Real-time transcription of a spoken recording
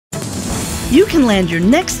You can land your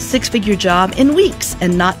next six-figure job in weeks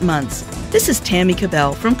and not months. This is Tammy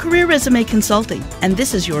Kabell from Career Resume Consulting, and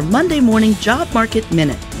this is your Monday Morning Job Market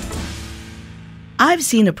Minute. I've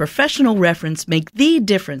seen a professional reference make the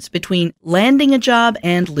difference between landing a job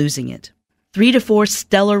and losing it. 3 to 4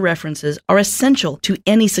 stellar references are essential to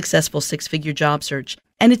any successful six-figure job search,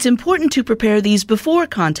 and it's important to prepare these before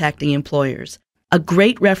contacting employers. A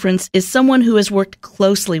great reference is someone who has worked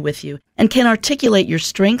closely with you and can articulate your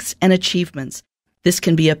strengths and achievements. This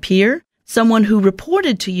can be a peer, someone who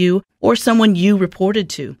reported to you, or someone you reported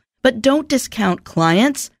to. But don't discount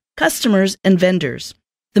clients, customers, and vendors.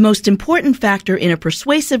 The most important factor in a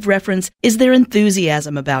persuasive reference is their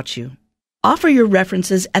enthusiasm about you. Offer your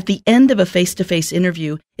references at the end of a face-to-face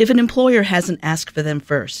interview if an employer hasn't asked for them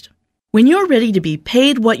first. When you're ready to be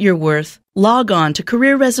paid what you're worth, log on to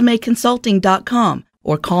careerresumeconsulting.com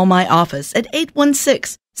or call my office at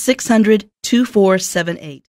 816-600-2478.